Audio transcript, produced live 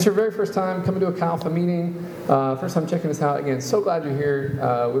It's your very first time coming to a Chi Alpha meeting, first time checking us out. Again, so glad you're here.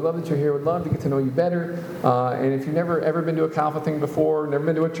 We love that you're here. We'd love to get to know you better. And if you've never ever been to a Chi Alpha thing before, never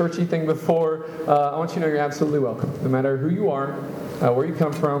been to a churchy thing before, I want you to know you're absolutely welcome. No matter who you are, where you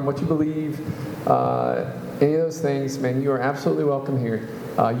come from, what you believe, any of those things, man, you are absolutely welcome here.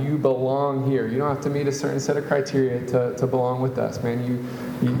 You belong here. You don't have to meet a certain set of criteria to belong with us, man.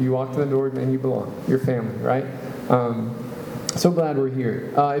 You walk to the door, man, you belong. You're family, right? So glad we're here.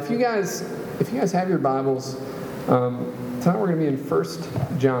 If you guys have your Bibles, tonight we're going to be in 1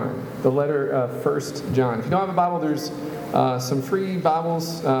 John, the letter 1 John. If you don't have a Bible, there's some free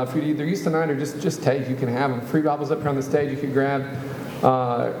Bibles for you to either use tonight or just take. You can have them. Free Bibles up here on the stage you can grab.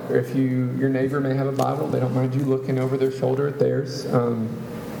 If your neighbor may have a Bible, they don't mind you looking over their shoulder at theirs.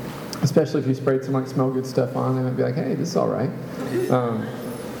 Especially if you sprayed some smell good stuff on, they might be like, hey, this is all right.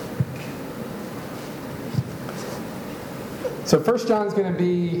 So 1 John's going to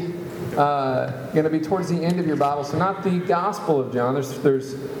be towards the end of your Bible. So not the Gospel of John. There's going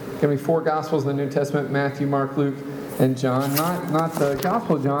to be 4 Gospels in the New Testament: Matthew, Mark, Luke, and John. Not the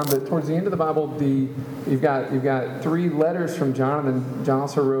Gospel of John, but towards the end of the Bible, you've got 3 letters from John, and then John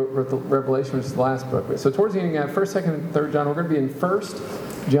also wrote the Revelation, which is the last book. So towards the end, you got 1st, 2nd, and 3rd John. We're going to be in 1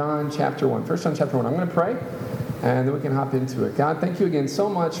 John chapter 1. 1 John chapter 1. I'm going to pray, and then we can hop into it. God, thank you again so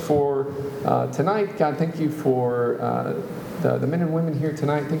much for tonight. God, thank you for the men and women here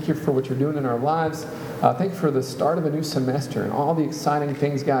tonight. Thank you for what you're doing in our lives. Thank you for the start of a new semester and all the exciting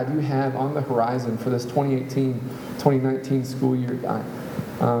things, God, you have on the horizon for this 2018-2019 school year, God.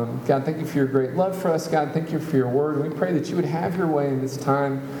 God, thank you for your great love for us. God, thank you for your word. We pray that you would have your way in this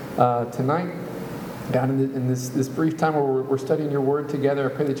time tonight. God, in this brief time where we're studying your word together,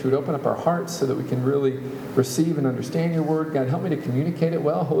 I pray that you would open up our hearts so that we can really receive and understand your word. God, help me to communicate it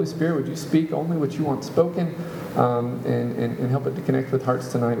well. Holy Spirit, would you speak only what you want spoken, and help it to connect with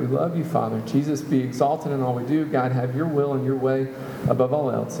hearts tonight. We love you, Father. Jesus, be exalted in all we do. God, have your will and your way above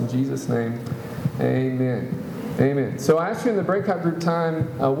all else. In Jesus' name, amen. Amen. So I asked you in the breakout group time,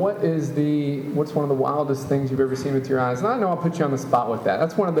 what's one of the wildest things you've ever seen with your eyes? And I know I'll put you on the spot with that.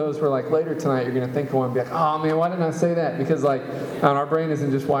 That's one of those where later tonight you're going to think of one and be like, oh man, why didn't I say that? Because our brain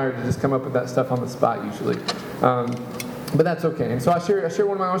isn't just wired to just come up with that stuff on the spot usually. But that's okay. And so I'll share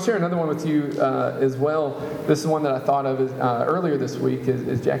one of mine. I'll share another one with you as well. This is one that I thought of earlier this week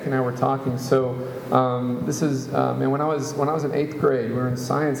as Jack and I were talking. So this is when I was in 8th grade, we were in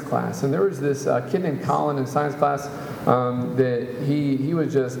science class, and there was this kid named Colin in science class that he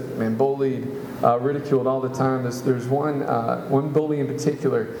was just bullied, ridiculed all the time. There's one bully in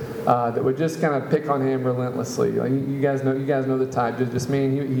particular that would just kind of pick on him relentlessly. You guys know the type. Just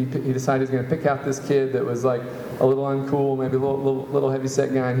mean he decided he's going to pick out this kid that was a little uncool, maybe a little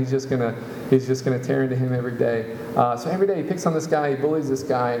heavy-set guy, and he's just gonna tear into him every day. So every day he picks on this guy, he bullies this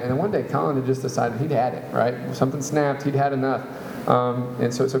guy, and then one day Colin had just decided he'd had it, right? Something snapped, he'd had enough.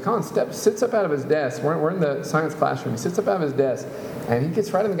 And so Colin sits up out of his desk. We're in the science classroom. He sits up out of his desk, and he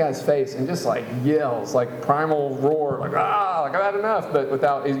gets right in the guy's face and just yells, primal roar, I've had enough, but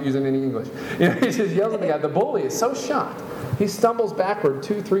without using any English. He just yells at the guy. The bully is so shocked. He stumbles backward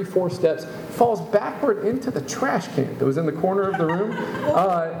 2, 3, 4 steps, falls backward into the trash can that was in the corner of the room,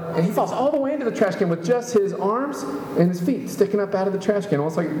 and he falls all the way into the trash can with just his arms and his feet sticking up out of the trash can,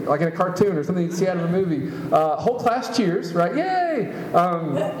 almost like in a cartoon or something you'd see out of a movie. Whole class cheers, right? Yay!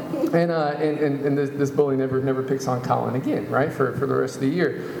 And this bully never picks on Colin again, right? For the rest of the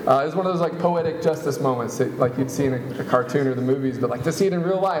year. It was one of those poetic justice moments that you'd see in a cartoon or the movies, but to see it in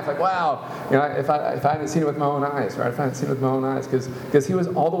real life, wow, if I hadn't seen it with my own eyes, right? If I hadn't seen it with my own eyes, because he was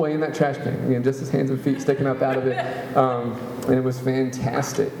all the way in that trash can, again, just his hands and feet sticking up out of it, and it was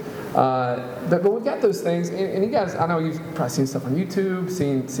fantastic. But we've got those things, and you guys, I know you've probably seen stuff on YouTube,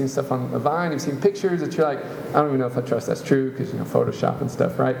 seen stuff on Vine, you've seen pictures that you're I don't even know if I trust that's true, because Photoshop and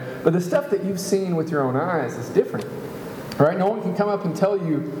stuff, right? But the stuff that you've seen with your own eyes is different, right? No one can come up and tell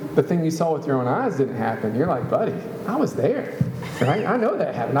you the thing you saw with your own eyes didn't happen. You're like, buddy, I was there, right? I know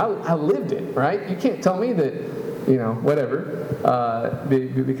that happened. I lived it, right? You can't tell me that, whatever,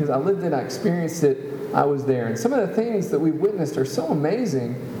 because I lived it, I experienced it, I was there. And some of the things that we've witnessed are so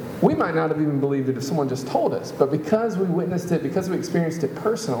amazing, we might not have even believed it if someone just told us. But because we witnessed it, because we experienced it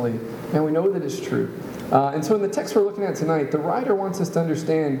personally, and we know that it's true. And so in the text we're looking at tonight, the writer wants us to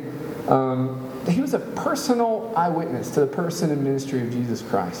understand that he was a personal eyewitness to the person and ministry of Jesus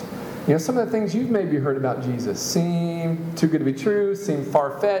Christ. Some of the things you've maybe heard about Jesus seem too good to be true, seem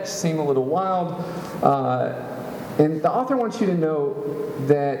far-fetched, seem a little wild. And the author wants you to know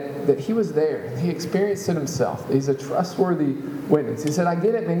that he was there. He experienced it himself. He's a trustworthy witness. He said, I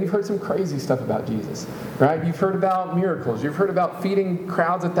get it, man. You've heard some crazy stuff about Jesus, right? You've heard about miracles. You've heard about feeding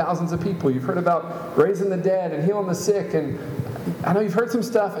crowds of thousands of people. You've heard about raising the dead and healing the sick. And I know you've heard some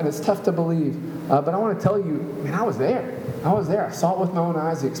stuff, and it's tough to believe. But I want to tell you, man, I was there. I was there. I saw it with my own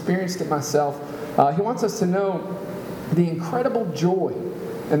eyes. I experienced it myself. He wants us to know the incredible joy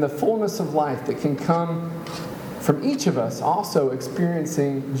and the fullness of life that can come from each of us also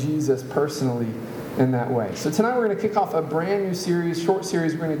experiencing Jesus personally in that way. So tonight we're going to kick off a brand new series, short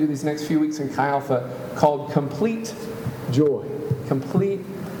series we're going to do these next few weeks in Chi Alpha called Complete Joy. Complete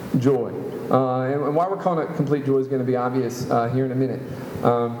Joy. And why we're calling it Complete Joy is going to be obvious here in a minute.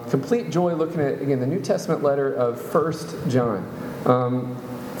 Complete Joy, looking at, again, the New Testament letter of 1 John.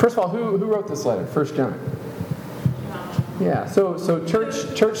 First of all, who wrote this letter? 1 John. Yeah, so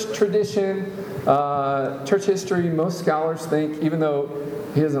church tradition, church history, most scholars think, even though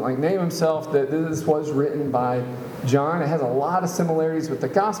he doesn't name himself, that this was written by John. It has a lot of similarities with the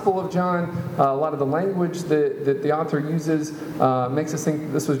Gospel of John. A lot of the language that the author uses makes us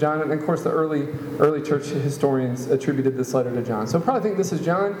think this was John. And of course, the early church historians attributed this letter to John. So probably think this is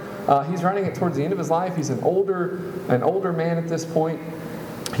John. He's writing it towards the end of his life. He's an older man at this point.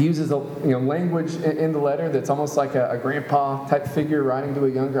 He uses language in the letter that's almost like a grandpa type figure writing to a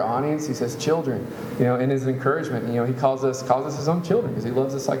younger audience. He says children, in his encouragement. He calls us his own children because he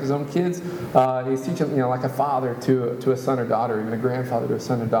loves us like his own kids. He's teaching, like a father to a son or daughter, even a grandfather to a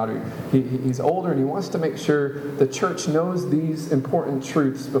son or daughter. He's older, and he wants to make sure the church knows these important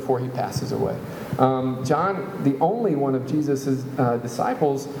truths before he passes away. John, the only one of Jesus'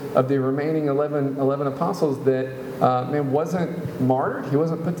 disciples of the remaining 11 apostles that wasn't martyred. He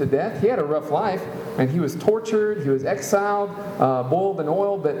wasn't put to death. He had a rough life, and he was tortured. He was exiled, boiled in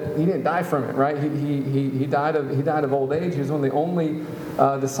oil, but he didn't die from it. Right? He died of old age. He was one of the only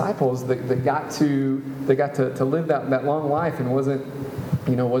disciples that got to live that long life and wasn't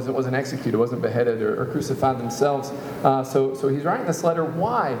executed, wasn't beheaded or crucified themselves. So he's writing this letter.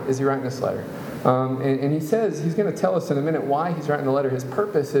 Why is he writing this letter? And he says, he's going to tell us in a minute why he's writing the letter. His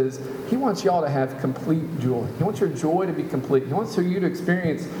purpose is he wants y'all to have complete joy. He wants your joy to be complete. He wants you to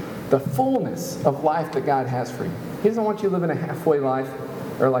experience the fullness of life that God has for you. He doesn't want you living a halfway life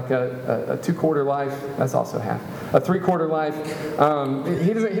or like a two-quarter life. That's also half. A three-quarter life.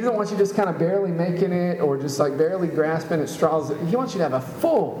 He doesn't want you just kind of barely making it or just barely grasping at straws. He wants you to have a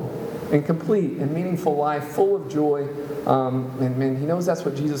full and complete and meaningful life, full of joy. And man, he knows that's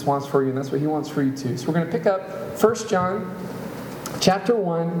what Jesus wants for you, and that's what he wants for you too. So we're going to pick up 1 John chapter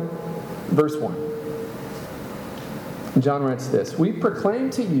 1, verse 1. John writes this: We proclaim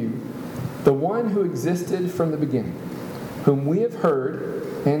to you the one who existed from the beginning, whom we have heard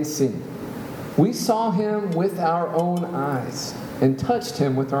and seen. We saw him with our own eyes and touched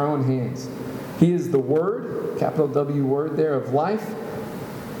him with our own hands. He is the Word, capital W word there, of life.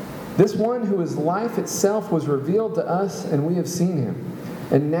 This one who is life itself was revealed to us, and we have seen him.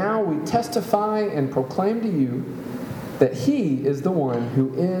 And now we testify and proclaim to you that he is the one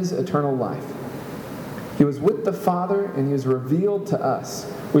who is eternal life. He was with the Father, and he was revealed to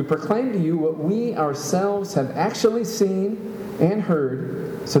us. We proclaim to you what we ourselves have actually seen and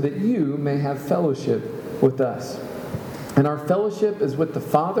heard, so that you may have fellowship with us. And our fellowship is with the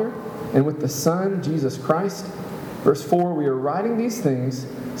Father and with the Son, Jesus Christ. Verse 4, we are writing these things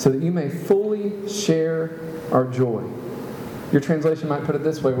so that you may fully share our joy. Your translation might put it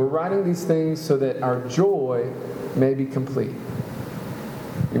this way: we're writing these things so that our joy may be complete.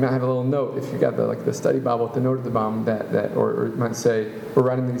 You might have a little note if you got the study Bible at the note of the bottom or it might say, we're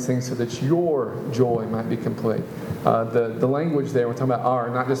writing these things so that your joy might be complete. The language there, we're talking about our,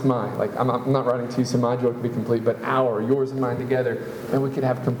 not just mine. I'm not writing to you so my joy can be complete, but our, yours and mine together, and we could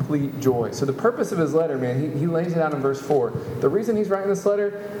have complete joy. So the purpose of his letter, man, he lays it out in verse 4. The reason he's writing this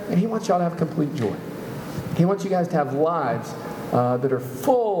letter, and he wants y'all to have complete joy. He wants you guys to have lives that are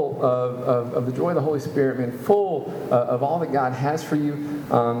full of the joy of the Holy Spirit, man, full of all that God has for you.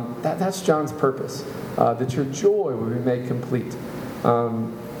 That's John's purpose, that your joy will be made complete.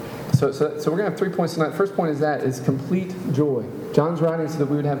 So we're going to have 3 points tonight. First point is complete joy. John's writing so that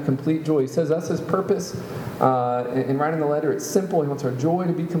we would have complete joy. He says that's his purpose in writing the letter. It's simple. He wants our joy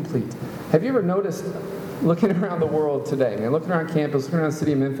to be complete. Have you ever noticed, looking around the world today, man, looking around campus, looking around the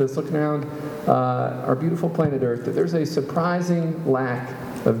city of Memphis, looking around our beautiful planet Earth, that there's a surprising lack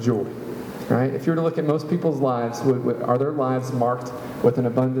of joy? Right? If you were to look at most people's lives, are their lives marked with an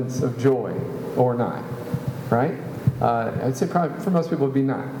abundance of joy or not? Right? I'd say probably for most people it would be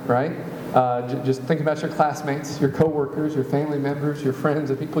not, right? Just think about your classmates, your coworkers, your family members, your friends,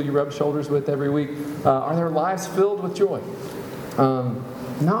 the people you rub shoulders with every week. Are their lives filled with joy?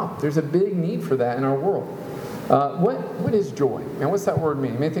 No, there's a big need for that in our world. What is joy? And what's that word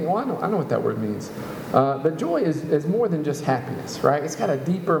mean? You may think, well, I know what that word means. But joy is more than just happiness, right? It's got a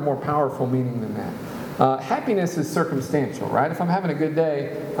deeper, more powerful meaning than that. Happiness is circumstantial, right? If I'm having a good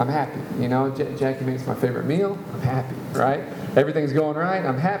day, I'm happy. You know, Jackie makes my favorite meal, I'm happy, right? Everything's going right,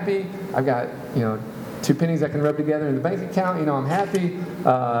 I'm happy. I've got, 2 pennies I can rub together in the bank account, I'm happy.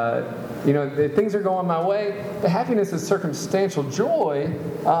 Things are going my way. But happiness is circumstantial. Joy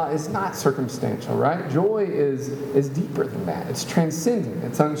is not circumstantial, right? Joy is deeper than that. It's transcendent.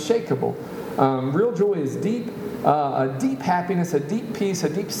 It's unshakable. Real joy is deep. A deep happiness, a deep peace, a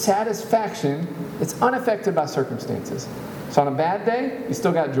deep satisfaction. It's unaffected by circumstances. So on a bad day, you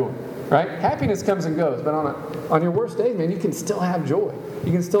still got joy, right? Happiness comes and goes, but on your worst day, man, you can still have joy.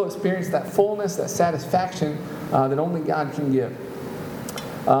 You can still experience that fullness, that satisfaction that only God can give.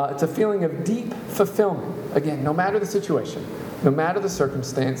 It's a feeling of deep fulfillment. Again, no matter the situation, no matter the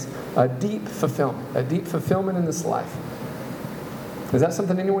circumstance, a deep fulfillment in this life. Is that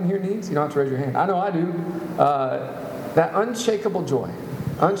something anyone here needs? You don't have to raise your hand. I know I do. That unshakable joy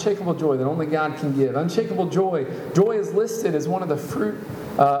that only God can give. Unshakable joy. Joy is listed as one of the fruit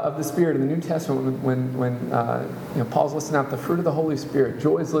of the Spirit in the New Testament when Paul's listing out the fruit of the Holy Spirit.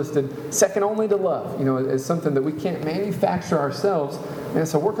 Joy is listed second only to love, as something that we can't manufacture ourselves. And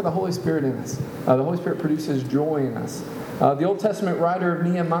it's a work of the Holy Spirit in us. The Holy Spirit produces joy in us. The Old Testament writer of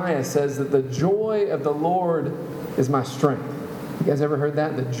Nehemiah says that the joy of the Lord is my strength. You guys ever heard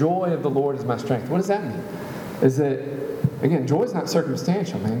that? The joy of the Lord is my strength. What does that mean? Is that, again, joy is not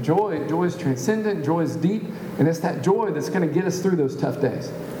circumstantial, man. Joy is transcendent, joy is deep, and it's that joy that's going to get us through those tough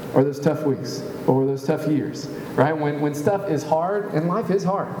days, or those tough weeks, or those tough years, right? When stuff is hard, and life is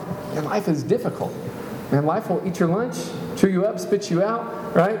hard, and life is difficult, and life will eat your lunch, chew you up, spit you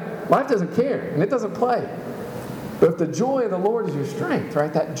out, right? Life doesn't care, and it doesn't play. But if the joy of the Lord is your strength,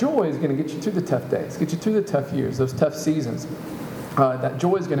 right, that joy is going to get you through the tough days, get you through the tough years, those tough seasons. That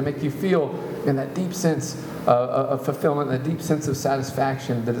joy is going to make you feel in that deep sense of fulfillment, that deep sense of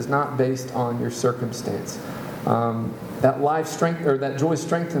satisfaction that is not based on your circumstance. That joy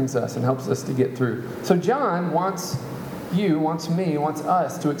strengthens us and helps us to get through. So John wants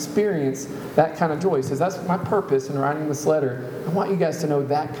us to experience that kind of joy. He says, that's my purpose in writing this letter. I want you guys to know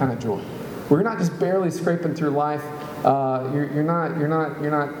that kind of joy. We're not just barely scraping through life. You're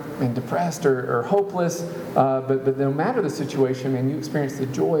not depressed or hopeless. But no matter the situation, man, you experience the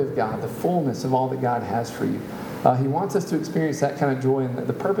joy of God, the fullness of all that God has for you. He wants us to experience that kind of joy, and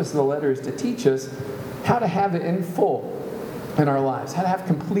the purpose of the letter is to teach us how to have it in full in our lives, how to have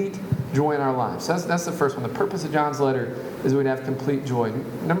complete joy in our lives. So that's the first one. The purpose of John's letter is we'd have complete joy.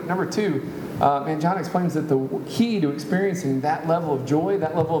 Number two, John explains that the key to experiencing that level of joy,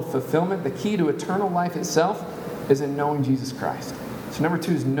 that level of fulfillment, the key to eternal life itself is in knowing Jesus Christ. So number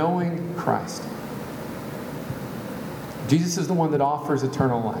two is knowing Christ. Jesus is the one that offers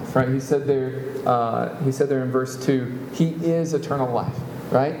eternal life, right? He said there in verse 2, He is eternal life,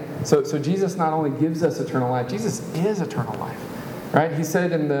 right? So Jesus not only gives us eternal life, Jesus is eternal life, right? He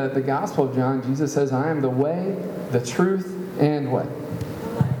said in the Gospel of John, Jesus says, I am the way, the truth, and what?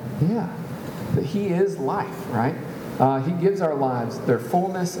 Yeah, that He is life, right? He gives our lives their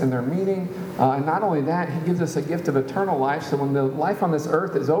fullness and their meaning. And not only that, He gives us a gift of eternal life. So when the life on this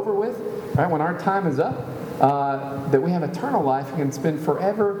earth is over with, right, when our time is up, that we have eternal life and can spend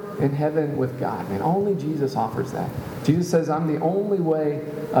forever in heaven with God. And only Jesus offers that. Jesus says, I'm the only way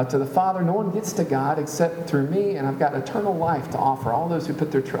to the Father. No one gets to God except through me, and I've got eternal life to offer all those who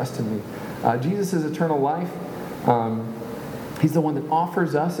put their trust in me. Jesus is eternal life. He's the one that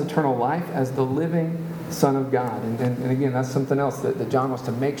offers us eternal life as the living Son of God. And again, that's something else that John wants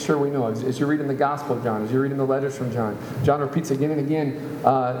to make sure we know. As you're reading the Gospel of John, as you're reading the letters from John, John repeats again and again,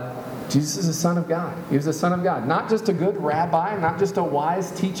 Jesus is the Son of God. He was the Son of God. Not just a good rabbi, not just a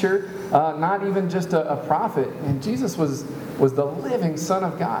wise teacher, not even just a prophet. And Jesus was the living Son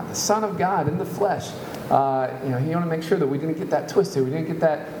of God, the Son of God in the flesh. He wanted to make sure that we didn't get that twisted. We didn't get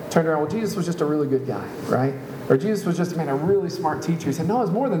that turned around. Well, Jesus was just a really good guy, right? Or Jesus was just, a really smart teacher. He said, no, it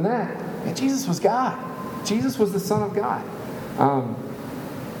was more than that. Man, Jesus was God. Jesus was the Son of God.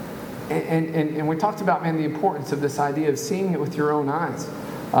 And we talked about, the importance of this idea of seeing it with your own eyes.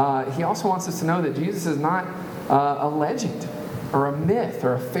 He also wants us to know that Jesus is not a legend or a myth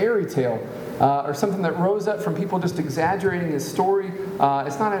or a fairy tale or something that rose up from people just exaggerating his story.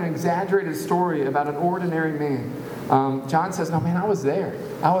 It's not an exaggerated story about an ordinary man. John says, no, man, I was there.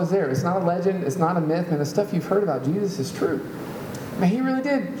 It's not a legend. It's not a myth. And the stuff you've heard about Jesus is true. man, he really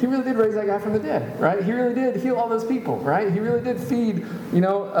did raise that guy from the dead, right? He really did heal all those people, right? He really did feed,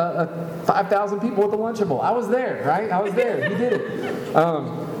 5,000 people with a Lunchable. I was there, right? I was there. He did it.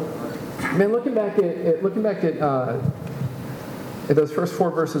 Man, looking back at those first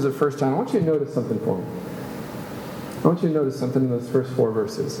 4 verses of 1 John, I want you to notice something for me. I want you to notice something in those first 4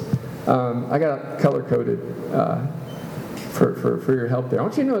 verses. I got color-coded for your help there. I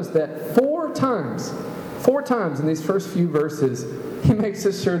want you to notice that 4 times in these first few verses, he makes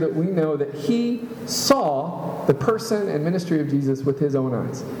us sure that we know that he saw the person and ministry of Jesus with his own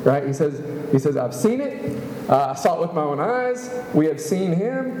eyes, right? He says, I've seen it. I saw it with my own eyes. We have seen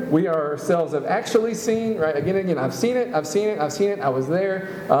him. We ourselves have actually seen, right? Again and again, I've seen it. I was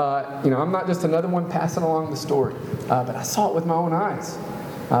there. I'm not just another one passing along the story, but I saw it with my own eyes.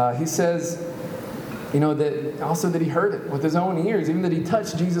 He says, that he heard it with his own ears, even that he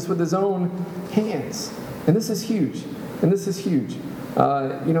touched Jesus with his own hands. And this is huge. Yes,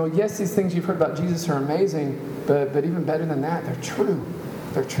 these things you've heard about Jesus are amazing, but even better than that, they're true.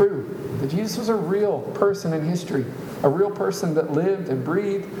 They're true. That Jesus was a real person in history, a real person that lived and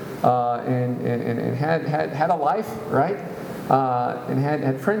breathed and had a life, right? And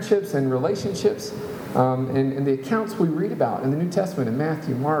had friendships and relationships. And the accounts we read about in the New Testament, in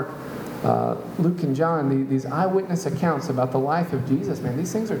Matthew, Mark, Luke, and John, these eyewitness accounts about the life of Jesus, man,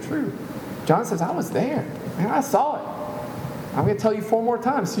 these things are true. John says, I was there. Man, I saw it. I'm going to tell you 4 more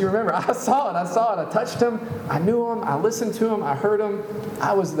times so you remember. I saw it. I touched him. I knew him. I listened to him. I heard him.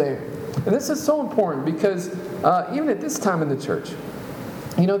 I was there. And this is so important because even at this time in the church,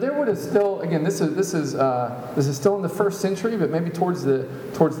 there would have still, again, this is still in the 1st century, but maybe towards the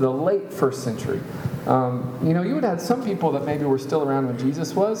late 1st century. You would have some people that maybe were still around when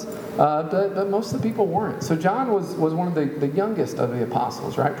Jesus was, but most of the people weren't. So John was one of the youngest of the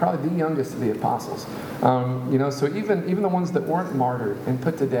apostles, right? Probably the youngest of the apostles. So even the ones that weren't martyred and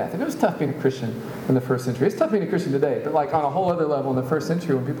put to death. And it was tough being a Christian in the 1st century. It's tough being a Christian today, but like on a whole other level in the 1st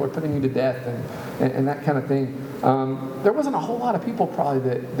century when people are putting you to death and that kind of thing. There wasn't a whole lot of people probably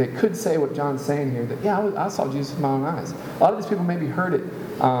that could say what John's saying here, that, I saw Jesus with my own eyes. A lot of these people maybe heard it,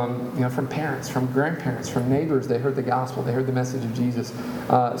 from parents, from grandparents, from neighbors. They heard the gospel. They heard the message of Jesus.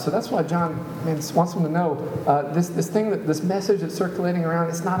 So that's why John wants them to know this message that's circulating around,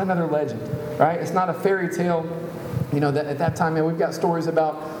 it's not another legend, right? It's not a fairy tale. That at that time, we've got stories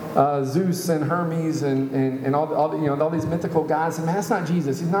about Zeus and Hermes and all these mythical gods. And man, that's not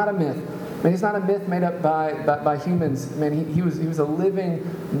Jesus. He's not a myth. Man, he's not a myth made up by humans. Man, he was a living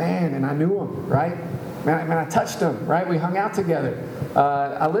man, and I knew him, right? Man, I touched him, right? We hung out together.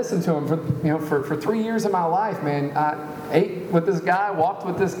 I listened to him for 3 years of my life, man. I ate with this guy, walked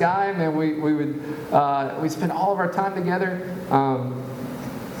with this guy, man. We'd spend all of our time together.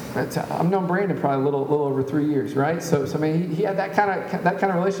 I've known Brandon probably a little over 3 years, right? So man, he had that kind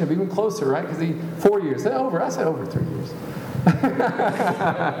of relationship, even closer, right? Because 4 years. I said over 3 years.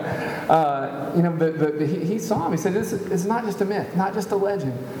 But he saw him. He said, "It's not just a myth, not just a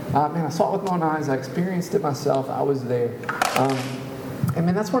legend. Man, I saw it with my own eyes. I experienced it myself. I was there." And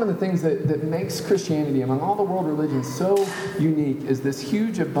man, that's one of the things that makes Christianity among all the world religions so unique, is this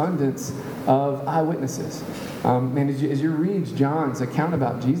huge abundance of eyewitnesses. Man, as you read John's account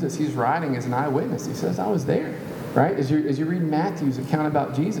about Jesus, he's writing as an eyewitness. He says, I was there, right? As you read Matthew's account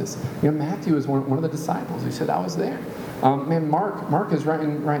about Jesus, Matthew is one of the disciples. He said, I was there. Man, Mark is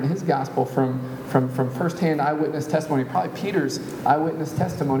writing his gospel from firsthand eyewitness testimony, probably Peter's eyewitness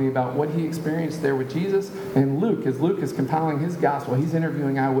testimony about what he experienced there with Jesus. And Luke is compiling his gospel, he's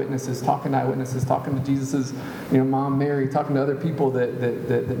interviewing eyewitnesses, talking to Jesus' mom Mary, talking to other people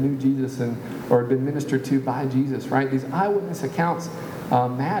that knew Jesus or had been ministered to by Jesus, right? These eyewitness accounts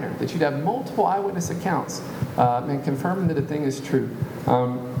matter, that you'd have multiple eyewitness accounts and confirming that a thing is true.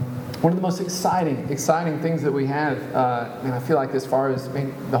 One of the most exciting things that we have, and I feel like as far as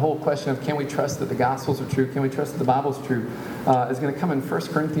the whole question of can we trust that the Gospels are true, can we trust that the Bible's true, is going to come in 1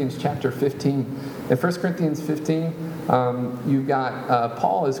 Corinthians chapter 15. In 1 Corinthians 15, you've got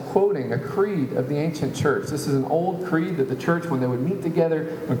Paul is quoting a creed of the ancient church. This is an old creed that the church, when they would meet together,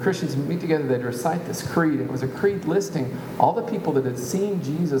 when Christians would meet together, they'd recite this creed. And it was a creed listing all the people that had seen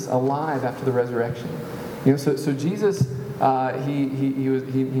Jesus alive after the resurrection. So Jesus...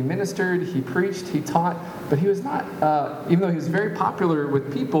 He ministered, he preached, he taught, but he was not, even though he was very popular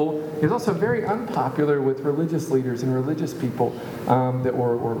with people, he was also very unpopular with religious leaders and religious people that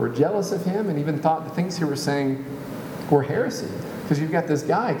were jealous of him and even thought the things he was saying were heresy. Because you've got this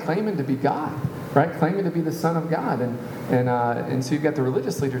guy claiming to be God, right? Claiming to be the Son of God. And so you've got the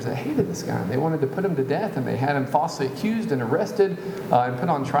religious leaders that hated this guy. They wanted to put him to death, and they had him falsely accused and arrested and put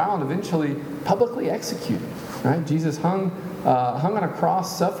on trial and eventually publicly executed. Right? Jesus hung hung on a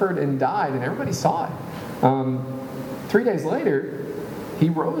cross, suffered, and died, and everybody saw it. 3 days later, he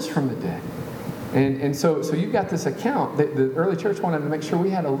rose from the dead. And so you've got this account. The early church wanted to make sure we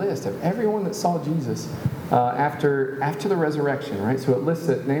had a list of everyone that saw Jesus after the resurrection, right? So it lists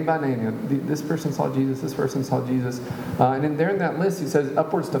it name by name. You know, this person saw Jesus, this person saw Jesus. And then there in that list, he says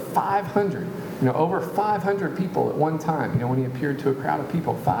upwards to 500, over 500 people at one time, when he appeared to a crowd of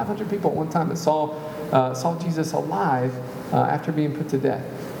people. 500 people at one time that saw Jesus alive after being put to death.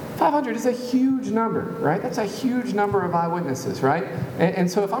 500 is a huge number, right? That's a huge number of eyewitnesses, right?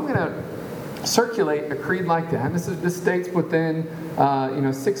 And so if I'm going to circulate a creed like that, and this states within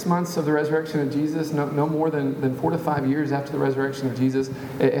 6 months of the resurrection of Jesus, no more than 4 to 5 years after the resurrection of Jesus.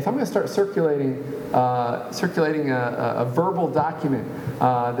 If I'm going to start circulating a verbal document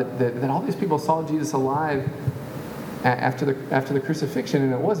that all these people saw Jesus alive after the crucifixion,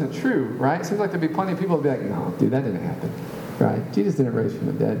 and it wasn't true, right? It seems like there'd be plenty of people who'd be like, no, dude, that didn't happen. Right? Jesus didn't raise from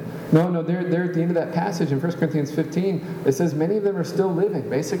the dead. No, there at the end of that passage in 1 Corinthians 15, it says many of them are still living.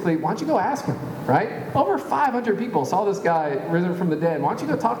 Basically, why don't you go ask them, right? Over 500 people saw this guy risen from the dead. Why don't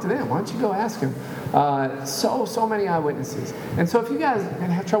you go talk to them? Why don't you go ask him? So many eyewitnesses. And so if you guys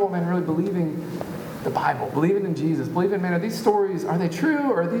have trouble, really believing the Bible, believing in Jesus, believing, are these stories, are they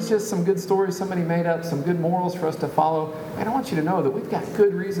true? Or are these just some good stories somebody made up, some good morals for us to follow? And I want you to know that we've got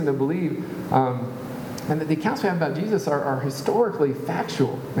good reason to believe and that the accounts we have about Jesus are historically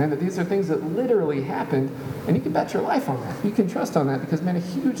factual, that these are things that literally happened, and you can bet your life on that. You can trust on that because, a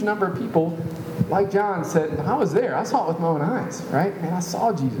huge number of people, like John said, I was there. I saw it with my own eyes, right? I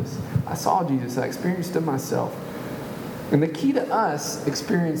saw Jesus. I experienced it myself. And the key to us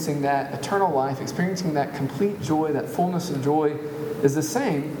experiencing that eternal life, experiencing that complete joy, that fullness of joy, is the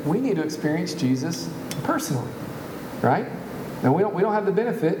same. We need to experience Jesus personally, right? Now we don't have the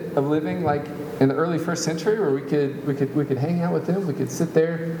benefit of living like in the early first century where we could hang out with him. We could sit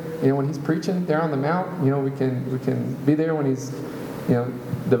there, when he's preaching there on the mount. We can be there when he's,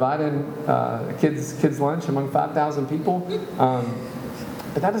 dividing kids' lunch among 5,000 people.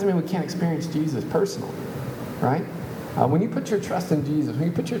 But that doesn't mean we can't experience Jesus personally, right? When you put your trust in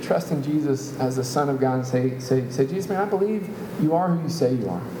Jesus, as the Son of God, and say, Jesus, I believe you are who you say you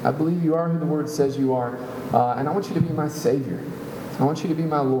are. I believe you are who the Word says you are. And I want you to be my Savior. I want you to be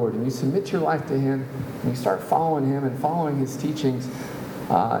my Lord. And you submit your life to him, and you start following him and following his teachings.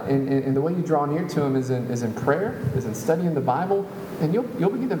 And the way you draw near to him is in prayer, is in studying the Bible, and you'll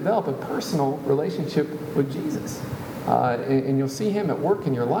begin to develop a personal relationship with Jesus. And you'll see him at work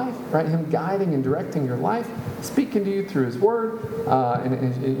in your life, right? Him guiding and directing your life, speaking to you through his word,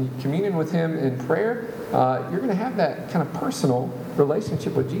 and communion with him in prayer. You're going to have that kind of personal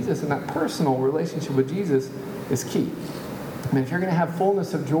relationship with Jesus, and that personal relationship with Jesus is key. If you're going to have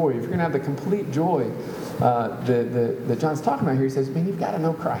fullness of joy, if you're going to have the complete joy that John's talking about here, he says, you've got to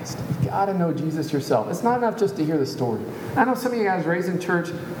know Christ. You've got to know Jesus yourself. It's not enough just to hear the story. I know some of you guys raised in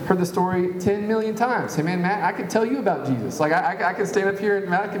church heard the story 10 million times. Hey, man, Matt, I could tell you about Jesus. I could stand up here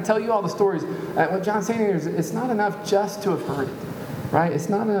and I could tell you all the stories. What John's saying here is it's not enough just to have heard it, right? It's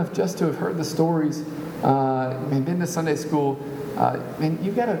not enough just to have heard the stories, been to Sunday school.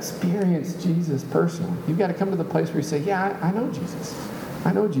 You've got to experience Jesus personally. You've got to come to the place where you say, yeah, I know Jesus.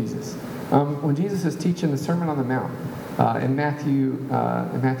 I know Jesus. When Jesus is teaching the Sermon on the Mount in Matthew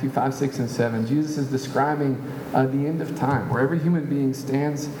 5, 6, and 7, Jesus is describing the end of time, where every human being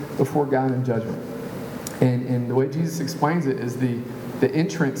stands before God in judgment. And the way Jesus explains it is the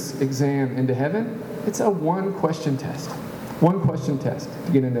entrance exam into heaven. It's a one-question test. One question test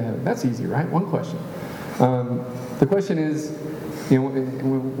to get into heaven. That's easy, right? One question. The question is,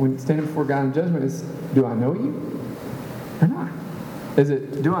 when standing before God in judgment is, do I know you or not? Is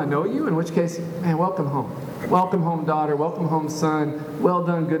it, do I know you? In which case, man, welcome home. Welcome home, daughter. Welcome home, son. Well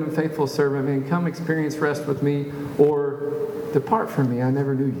done, good and faithful servant. Man, come experience rest with me, or depart from me, I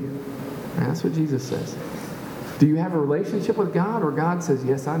never knew you. And that's what Jesus says. Do you have a relationship with God, or God says,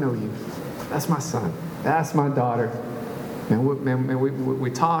 yes, I know you. That's my son. That's my daughter. Man,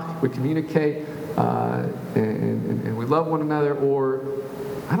 we talk, we communicate, and we love one another, or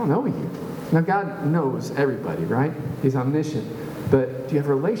I don't know you. Now, God knows everybody, right? He's omniscient. But do you have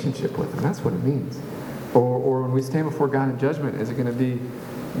a relationship with him? That's what it means. Or when we stand before God in judgment, is it going to be,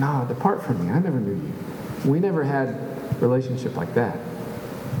 no, depart from me, I never knew you. We never had a relationship like that.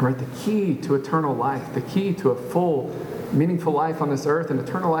 Right? The key to eternal life, the key to a full, meaningful life on this earth and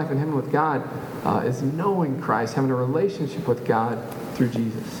eternal life in heaven with God is knowing Christ, having a relationship with God through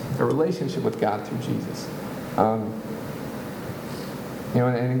Jesus. A relationship with God through Jesus.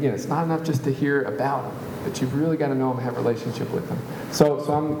 And again, it's not enough just to hear about him, but you've really got to know him and have a relationship with him. So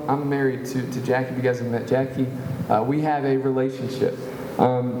I'm married to Jackie. If you guys have met Jackie, we have a relationship.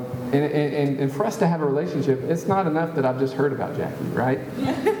 And for us to have a relationship, it's not enough that I've just heard about Jackie, right?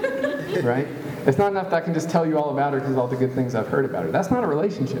 Right? It's not enough that I can just tell you all about her because of all the good things I've heard about her. That's not a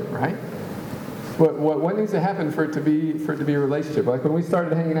relationship, right? What needs to happen for it to be a relationship? Like when we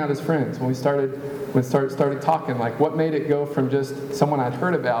started hanging out as friends, when we started talking, like what made it go from just someone I'd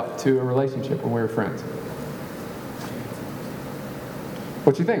heard about to a relationship when we were friends?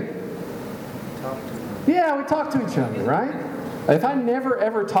 What you think? Yeah, we talk to each other, right? If I never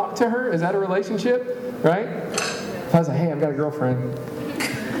ever talked to her, is that a relationship, right? If I was like, hey, I've got a girlfriend,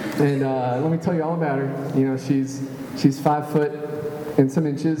 and let me tell you all about her. She's 5 foot and some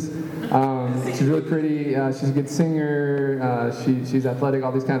inches. She's really pretty. She's a good singer. She's athletic.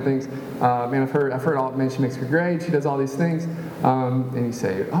 All these kind of things. Man, I've heard all. Man, she makes good grades. She does all these things. And you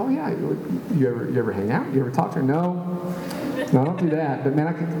say, oh yeah, you ever hang out? You ever talk to her? No, I don't do that. But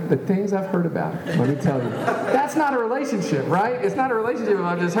man, the things I've heard about her. Let me tell you, that's not a relationship, right? It's not a relationship if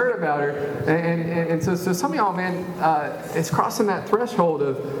I've just heard about her. And so some of y'all, man, it's crossing that threshold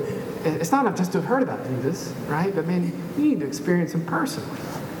of. It's not enough just to have heard about Jesus, right? But man, you need to experience him personally.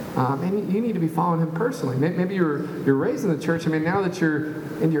 And you need to be following him personally. Maybe you're raised in the church. I mean, now that you're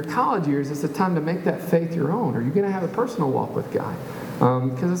in your college years, it's the time to make that faith your own. Are you going to have a personal walk with God?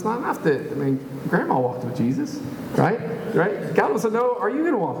 Because it's not enough that, Grandma walked with Jesus, right? God wants to know, are you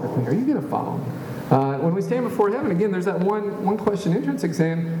going to walk with me? Are you going to follow me? When we stand before heaven, again, there's that one question entrance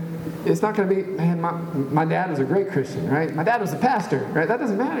exam. It's not going to be, man, my dad was a great Christian, right? My dad was a pastor, right? That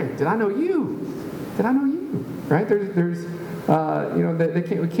doesn't matter. Did I know you? Right? There's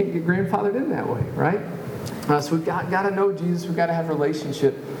we can't get grandfathered in that way, right? So we've got to know Jesus. We've got to have a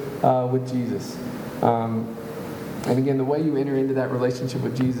relationship with Jesus. And again, the way you enter into that relationship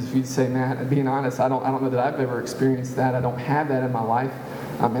with Jesus, if you'd say, Matt, being honest, I don't know that I've ever experienced that. I don't have that in my life.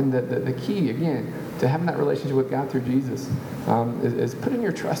 And the key, again, to having that relationship with God through Jesus is putting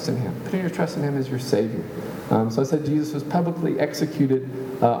your trust in him. Putting your trust in him as your Savior. So I said Jesus was publicly executed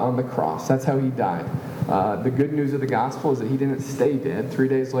on the cross. That's how he died. The good news of the gospel is that he didn't stay dead. 3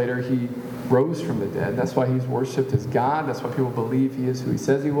 days later, he rose from the dead. That's why he's worshipped as God. That's why people believe he is who he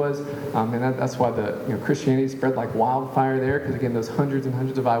says he was. And that's why Christianity spread like wildfire there, because again, those hundreds and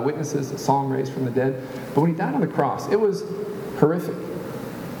hundreds of eyewitnesses that saw him raised from the dead. But when he died on the cross, it was horrific.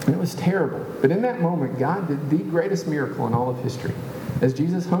 And it was terrible. But in that moment, God did the greatest miracle in all of history. As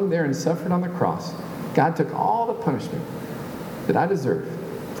Jesus hung there and suffered on the cross, God took all the punishment that I deserve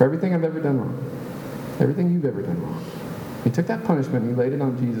for everything I've ever done wrong. Everything you've ever done wrong. He took that punishment and he laid it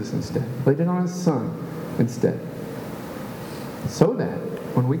on Jesus instead. Laid it on his son instead. So that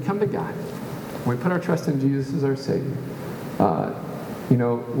when we come to God, when we put our trust in Jesus as our Savior,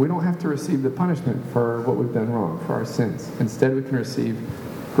 we don't have to receive the punishment for what we've done wrong, for our sins. Instead, we can receive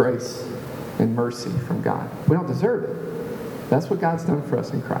grace and mercy from God. We don't deserve it. That's what God's done for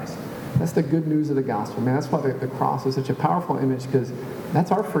us in Christ. That's the good news of the gospel. Man, that's why the cross is such a powerful image, because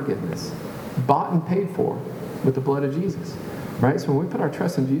that's our forgiveness. Bought and paid for with the blood of Jesus. Right? So when we put our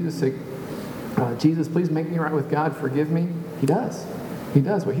trust in Jesus, say, Jesus, please make me right with God, forgive me. He does. He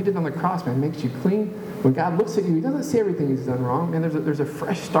does. What he did on the cross, man, makes you clean. When God looks at you, he doesn't see everything he's done wrong. Man, there's a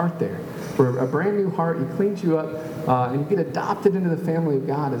fresh start there. For a brand new heart, he cleans you up, and you get adopted into the family of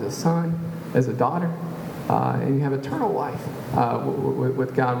God as a son, as a daughter, and you have eternal life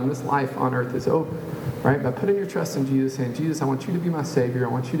with God when this life on earth is over. Right? By putting your trust in Jesus, saying, Jesus, I want you to be my Savior. I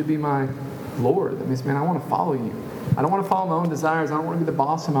want you to be my Lord. That means, man, I want to follow you. I don't want to follow my own desires. I don't want to be the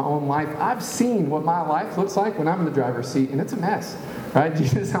boss of my own life. I've seen what my life looks like when I'm in the driver's seat, and it's a mess. Right?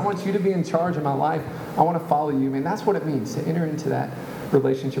 Jesus, I want you to be in charge of my life. I want to follow you. Man, that's what it means to enter into that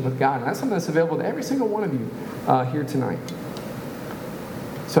relationship with God. And that's something that's available to every single one of you here tonight.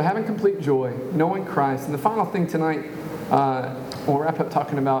 So having complete joy, knowing Christ. And the final thing tonight, we'll wrap up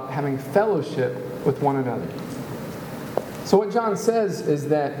talking about having fellowship with one another. So what John says is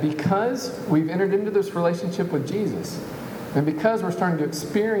that because we've entered into this relationship with Jesus, and because we're starting to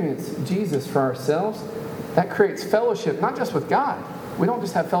experience Jesus for ourselves, that creates fellowship, not just with God. We don't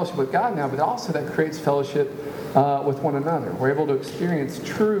just have fellowship with God now, but also that creates fellowship with one another. We're able to experience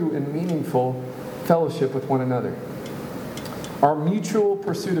true and meaningful fellowship with one another. Our mutual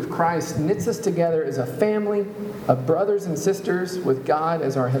pursuit of Christ knits us together as a family of brothers and sisters with God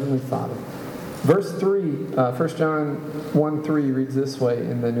as our Heavenly Father. Verse 3, 1 John 1:3 reads this way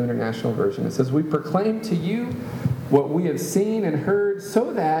in the New International Version. It says, "We proclaim to you what we have seen and heard,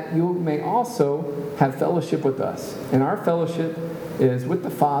 so that you may also have fellowship with us. And our fellowship is with the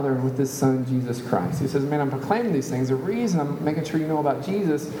Father and with His Son, Jesus Christ. He says, man, I'm proclaiming these things. The reason I'm making sure you know about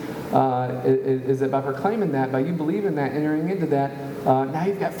Jesus is that by proclaiming that, by you believing that, entering into that, now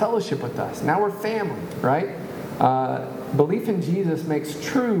you've got fellowship with us. Now we're family, right? Belief in Jesus makes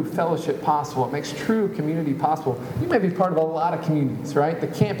true fellowship possible. It makes true community possible. You may be part of a lot of communities, right? The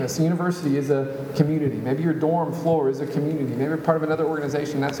campus, the university is a community. Maybe your dorm floor is a community. Maybe you're part of another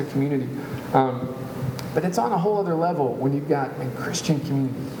organization, that's a community. But it's on a whole other level when you've got a Christian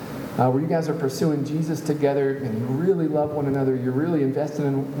community where you guys are pursuing Jesus together and you really love one another. You're really invested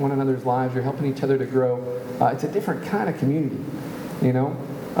in one another's lives. You're helping each other to grow. It's a different kind of community, you know,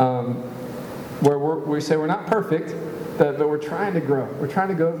 where we say we're not perfect, but we're trying to grow. We're trying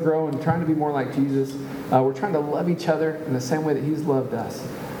to grow and trying to be more like Jesus. We're trying to love each other in the same way that He's loved us.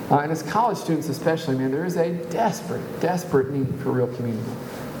 And as college students especially, man, there is a desperate need for real community.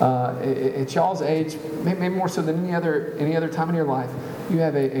 At y'all's age, maybe more so than any other time in your life, you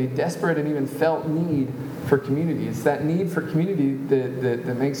have a desperate and even felt need for community. It's that need for community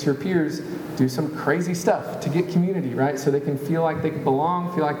that makes your peers do some crazy stuff to get community, right? So they can feel like they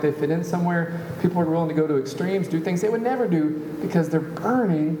belong, feel like they fit in somewhere. People are willing to go to extremes, do things they would never do because they're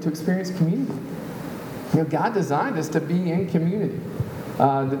burning to experience community. You know, God designed us to be in community.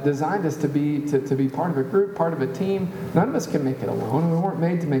 Designed us to be part of a group, part of a team. None of us can make it alone. We weren't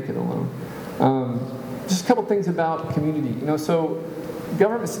made to make it alone. Just a couple things about community. You know, so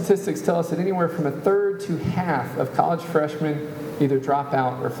government statistics tell us that anywhere from a third to half of college freshmen either drop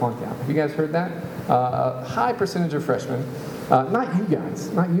out or flunk out. Have you guys heard that? A high percentage of freshmen, not you guys,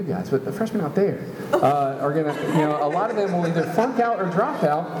 but the freshmen out there are gonna. You know, a lot of them will either flunk out or drop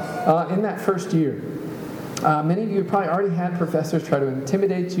out in that first year. Many of you have probably already had professors try to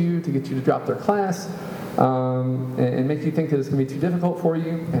intimidate you, to get you to drop their class, and make you think that it's going to be too difficult for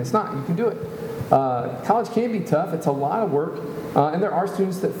you, and it's not. You can do it. College can be tough. It's a lot of work, and there are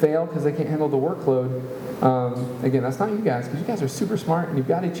students that fail because they can't handle the workload. Again, that's not you guys, because you guys are super smart, and you've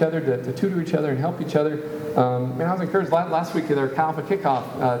got each other to tutor each other and help each other. And I was encouraged last week at our Chi Alpha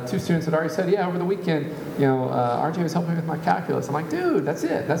kickoff. Two students had already said, yeah, over the weekend, you know, RJ was helping me with my calculus. I'm like, dude, that's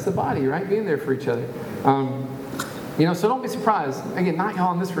it. That's the body, right? Being there for each other. You know, so don't be surprised. Again, not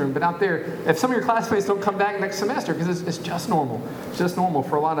y'all in this room, but out there, if some of your classmates don't come back next semester, because it's just normal. It's just normal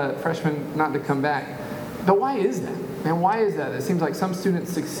for a lot of freshmen not to come back. But why is that? Man, why is that? It seems like some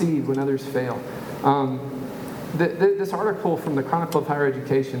students succeed when others fail. This article from the Chronicle of Higher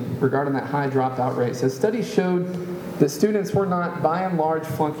Education regarding that high dropout rate says studies showed that students were not, by and large,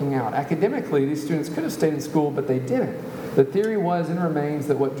 flunking out. Academically, these students could have stayed in school, but they didn't. The theory was and remains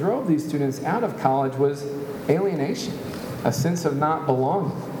that what drove these students out of college was alienation, a sense of not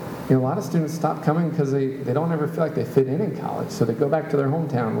belonging. You know, a lot of students stop coming because they don't ever feel like they fit in college, so they go back to their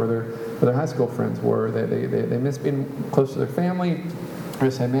hometown where their high school friends were. They miss being close to their family. Or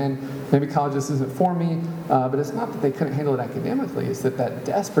say, man, maybe college just isn't for me. But it's not that they couldn't handle it academically. It's that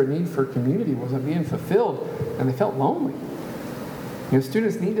desperate need for community wasn't being fulfilled, and they felt lonely. You know,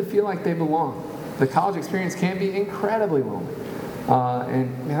 students need to feel like they belong. The college experience can be incredibly lonely.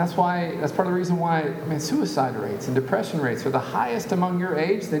 And man, that's part of the reason why suicide rates and depression rates are the highest among your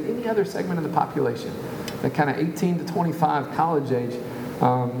age than any other segment of the population. That kind of 18 to 25 college age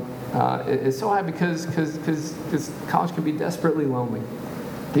is so high because college can be desperately lonely.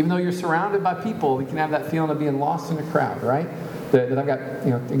 Even though you're surrounded by people, you can have that feeling of being lost in a crowd, right? That I've got,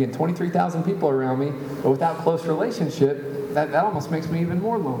 you know, again, 23,000 people around me, but without close relationship, that almost makes me even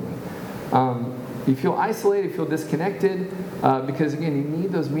more lonely. You feel isolated, you feel disconnected, because again, you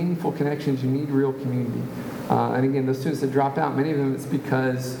need those meaningful connections, you need real community. And again, those students that drop out, many of them, it's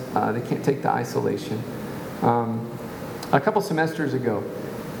because they can't take the isolation. A couple semesters ago,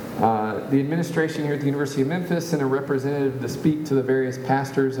 the administration here at the University of Memphis sent a representative to speak to the various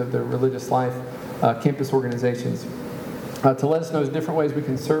pastors of the religious life campus organizations to let us know the different ways we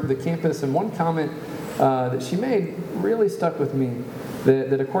can serve the campus. And one comment that she made really stuck with me,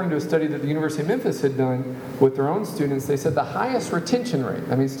 that according to a study that the University of Memphis had done with their own students, they said the highest retention rate,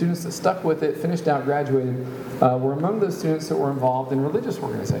 I mean students that stuck with it, finished out, graduated, were among those students that were involved in religious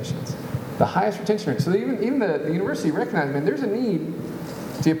organizations. The highest retention rate. So even the university recognized, man, there's a need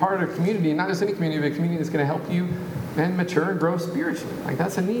to be a part of a community, and not just any community, but a community that's going to help you and mature and grow spiritually. Like,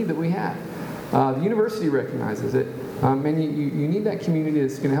 that's a need that we have. The university recognizes it. And you need that community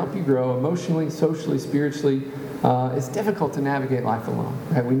that's going to help you grow emotionally, socially, spiritually. It's difficult to navigate life alone.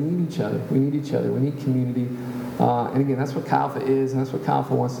 Right? We need each other. We need community. And again, that's what Chi Alpha is, and that's what Chi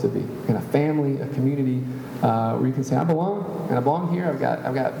Alpha wants to be. In a family, a community where you can say, I belong, and I belong here. I've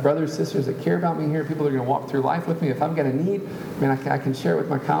got brothers, sisters that care about me here, people that are going to walk through life with me. If I've got a need, man, I can share it with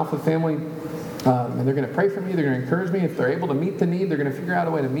my Chi Alpha family. And they're going to pray for me. They're going to encourage me. If they're able to meet the need, they're going to figure out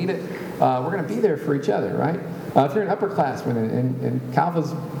a way to meet it. We're going to be there for each other, right? If you're an upperclassman and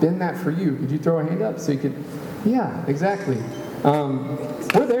Calva's been that for you, could you throw a hand up so you could? Yeah, exactly.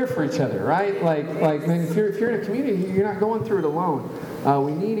 We're there for each other, right? Like, man, if you're in a community, you're not going through it alone.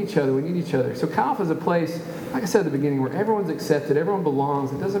 We need each other. We need each other. So Calva is a place, like I said at the beginning, where everyone's accepted, everyone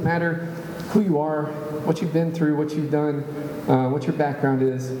belongs. It doesn't matter who you are, what you've been through, what you've done, what your background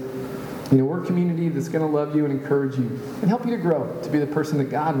is. We're a community that's going to love you and encourage you and help you to grow to be the person that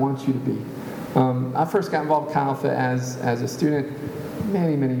God wants you to be. I first got involved with Calva as a student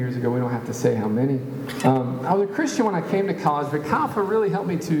many, many years ago. We don't have to say how many. I was a Christian when I came to college, but Calva really helped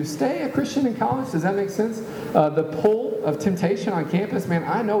me to stay a Christian in college. Does that make sense? The pull of temptation on campus, man,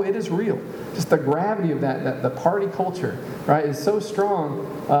 I know it is real. Just the gravity of that the party culture, right, is so strong.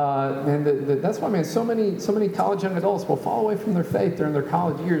 And that's why, man, so many college young adults will fall away from their faith during their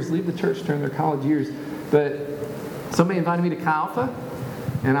college years, leave the church during their college years. But somebody invited me to Calva,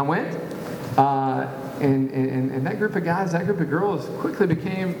 and I went. And that group of guys, that group of girls quickly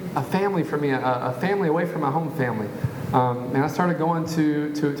became a family for me, a family away from my home family. And I started going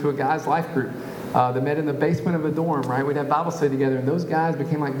to a guy's life group that met in the basement of a dorm, right? We'd have Bible study together, and those guys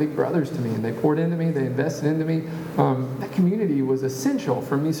became like big brothers to me, and they poured into me, they invested into me. That community was essential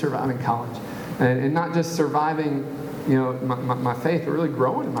for me surviving college. And not just surviving, my faith, but really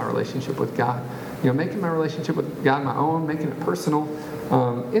growing in my relationship with God. Making my relationship with God my own, making it personal.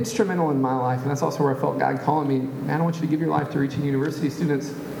 Instrumental in my life, and that's also where I felt God calling me, man, I want you to give your life to reaching university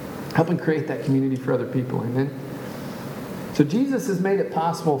students, helping create that community for other people, amen? So Jesus has made it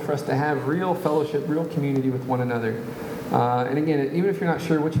possible for us to have real fellowship, real community with one another. And again, even if you're not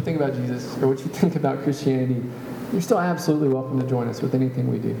sure what you think about Jesus or what you think about Christianity, you're still absolutely welcome to join us with anything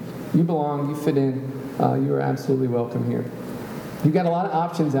we do. You belong, you fit in, you are absolutely welcome here. You've got a lot of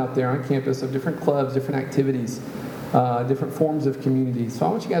options out there on campus of different clubs, different activities, different forms of community. So I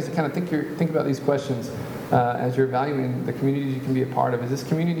want you guys to kind of think about these questions as you're evaluating the communities you can be a part of. Is this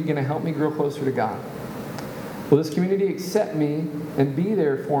community going to help me grow closer to God? Will this community accept me and be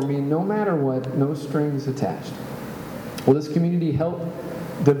there for me no matter what, no strings attached? Will this community help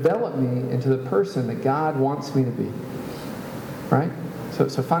develop me into the person that God wants me to be? Right? So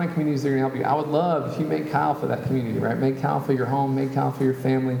finding communities that are going to help you. I would love if you make Calva that community, right? Make Calva your home, make Calva your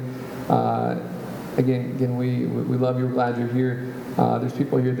family. Again, we love you. We're glad you're here. There's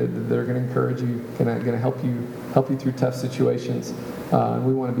people here that are going to encourage you, going to help you through tough situations, and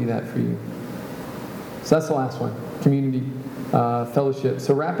we want to be that for you. So that's the last one: community, fellowship.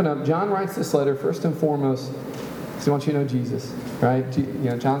 So wrapping up, John writes this letter first and foremost because he wants you to know Jesus, right?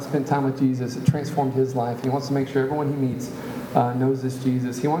 John spent time with Jesus. It transformed his life. He wants to make sure everyone he meets knows this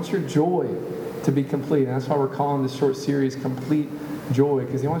Jesus. He wants your joy to be complete, and that's why we're calling this short series "Complete Joy,"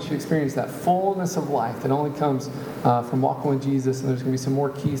 because he wants you to experience that fullness of life that only comes from walking with Jesus. And there's going to be some more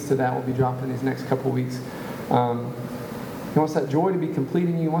keys to that we'll be dropping these next couple weeks. He wants that joy to be complete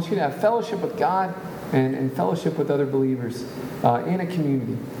in you. He wants you to have fellowship with God and fellowship with other believers in a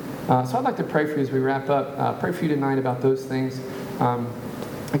community. So I'd like to pray for you as we wrap up. Pray for you tonight about those things.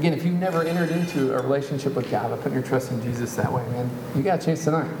 Again, if you've never entered into a relationship with God by putting your trust in Jesus that way, man, you got a chance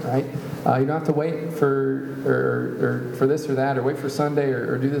tonight, right? You don't have to wait for this or that, or wait for Sunday,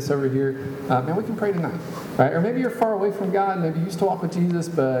 or do this over here. Man, we can pray tonight, right? Or maybe you're far away from God. Maybe you used to walk with Jesus,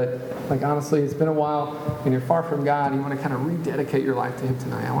 but honestly, it's been a while, and you're far from God. And you want to kind of rededicate your life to Him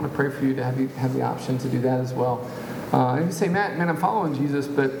tonight. I want to pray for you to have the option to do that as well. And you say, Matt, man, I'm following Jesus,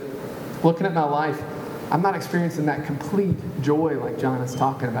 but looking at my life, I'm not experiencing that complete joy like John is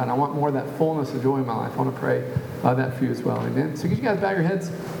talking about. I want more of that fullness of joy in my life. I want to pray that for you as well. Amen. So could you guys bow your heads?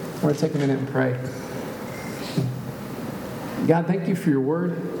 We're going to take a minute and pray. God, thank you for your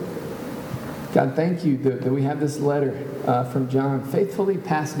word. God, thank you that we have this letter from John faithfully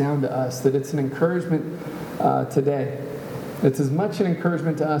passed down to us, that it's an encouragement today. It's as much an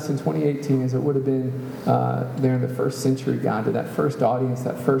encouragement to us in 2018 as it would have been there in the first century, God, to that first audience,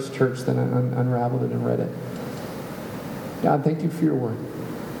 that first church that unraveled it and read it. God, thank you for your word.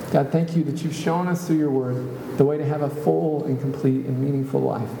 God, thank you that you've shown us through your word the way to have a full and complete and meaningful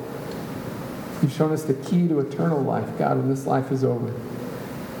life. You've shown us the key to eternal life, God, when this life is over.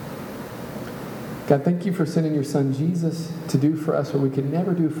 God, thank you for sending your son Jesus to do for us what we could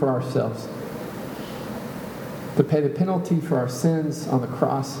never do for ourselves. To pay the penalty for our sins on the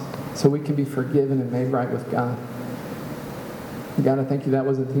cross so we can be forgiven and made right with God. And God, I thank you that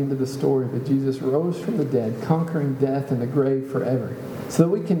wasn't the end of the story, that Jesus rose from the dead, conquering death and the grave forever, so that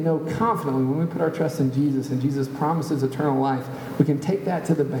we can know confidently when we put our trust in Jesus and Jesus promises eternal life, we can take that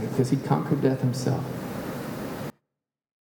to the bank because he conquered death himself.